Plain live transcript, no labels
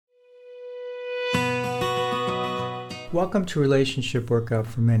Welcome to Relationship Workout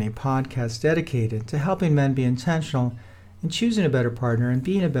for Men, a podcast dedicated to helping men be intentional in choosing a better partner and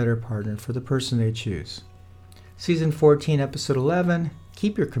being a better partner for the person they choose. Season 14, Episode 11,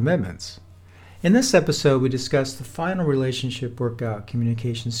 Keep Your Commitments. In this episode, we discuss the final relationship workout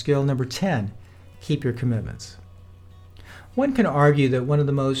communication skill, number 10, Keep Your Commitments. One can argue that one of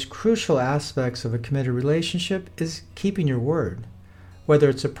the most crucial aspects of a committed relationship is keeping your word. Whether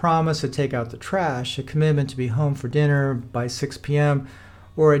it's a promise to take out the trash, a commitment to be home for dinner by 6 p.m.,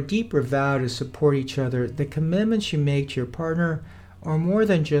 or a deeper vow to support each other, the commitments you make to your partner are more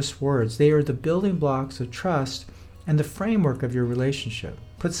than just words. They are the building blocks of trust and the framework of your relationship.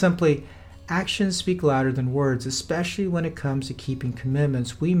 Put simply, actions speak louder than words, especially when it comes to keeping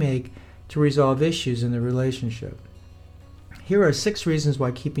commitments we make to resolve issues in the relationship. Here are 6 reasons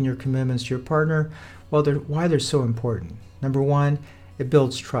why keeping your commitments to your partner, why they're so important. Number 1, it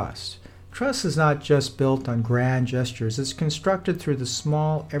builds trust. Trust is not just built on grand gestures. It's constructed through the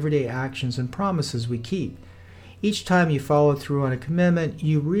small, everyday actions and promises we keep. Each time you follow through on a commitment,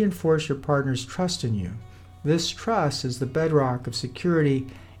 you reinforce your partner's trust in you. This trust is the bedrock of security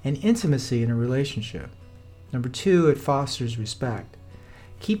and intimacy in a relationship. Number 2, it fosters respect.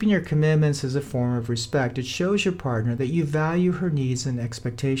 Keeping your commitments is a form of respect. It shows your partner that you value her needs and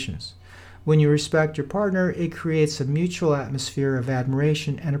expectations. When you respect your partner, it creates a mutual atmosphere of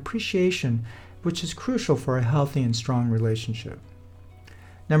admiration and appreciation, which is crucial for a healthy and strong relationship.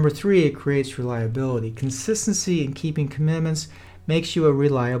 Number 3, it creates reliability. Consistency in keeping commitments makes you a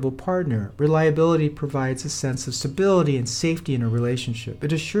reliable partner. Reliability provides a sense of stability and safety in a relationship.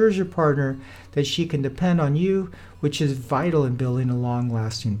 It assures your partner that she can depend on you, which is vital in building a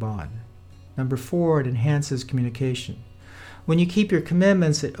long-lasting bond. Number 4, it enhances communication. When you keep your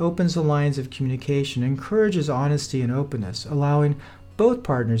commitments, it opens the lines of communication, encourages honesty and openness, allowing both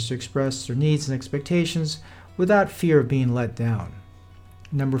partners to express their needs and expectations without fear of being let down.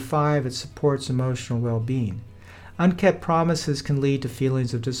 Number 5, it supports emotional well-being. Unkept promises can lead to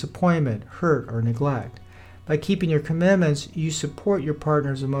feelings of disappointment, hurt, or neglect. By keeping your commitments, you support your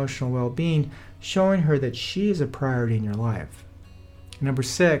partner's emotional well-being, showing her that she is a priority in your life. Number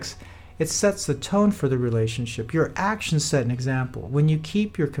 6, it sets the tone for the relationship. Your actions set an example. When you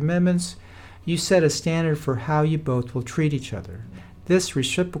keep your commitments, you set a standard for how you both will treat each other. This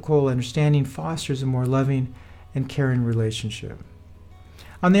reciprocal understanding fosters a more loving and caring relationship.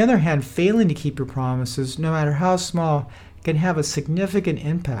 On the other hand, failing to keep your promises, no matter how small, can have a significant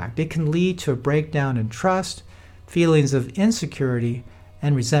impact. It can lead to a breakdown in trust, feelings of insecurity,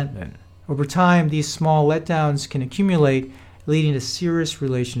 and resentment. Over time, these small letdowns can accumulate, leading to serious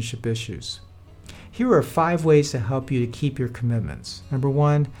relationship issues. Here are 5 ways to help you to keep your commitments. Number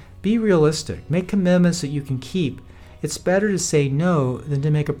 1, be realistic. Make commitments that you can keep. It's better to say no than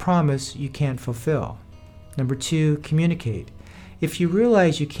to make a promise you can't fulfill. Number 2, communicate. If you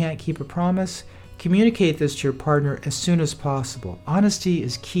realize you can't keep a promise, communicate this to your partner as soon as possible. Honesty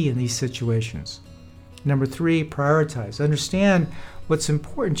is key in these situations. Number 3, prioritize. Understand what's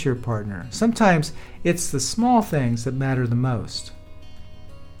important to your partner. Sometimes it's the small things that matter the most.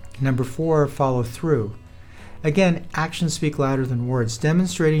 Number 4, follow through. Again, actions speak louder than words.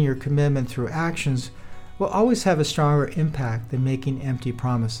 Demonstrating your commitment through actions will always have a stronger impact than making empty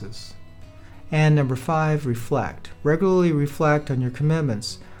promises. And number 5, reflect. Regularly reflect on your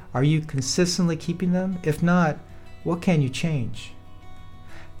commitments. Are you consistently keeping them? If not, what can you change?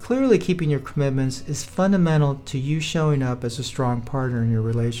 Clearly, keeping your commitments is fundamental to you showing up as a strong partner in your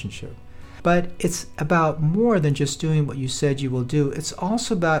relationship. But it's about more than just doing what you said you will do. It's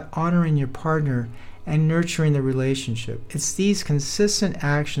also about honoring your partner and nurturing the relationship. It's these consistent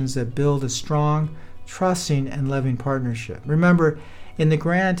actions that build a strong, trusting, and loving partnership. Remember, in the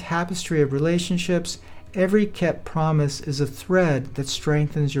grand tapestry of relationships, every kept promise is a thread that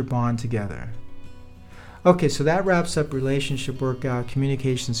strengthens your bond together. Okay, so that wraps up relationship workout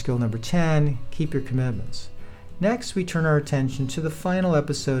communication skill number 10, keep your commitments. Next, we turn our attention to the final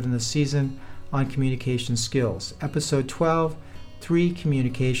episode in the season on communication skills, episode 12, 3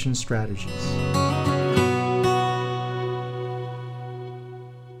 communication strategies.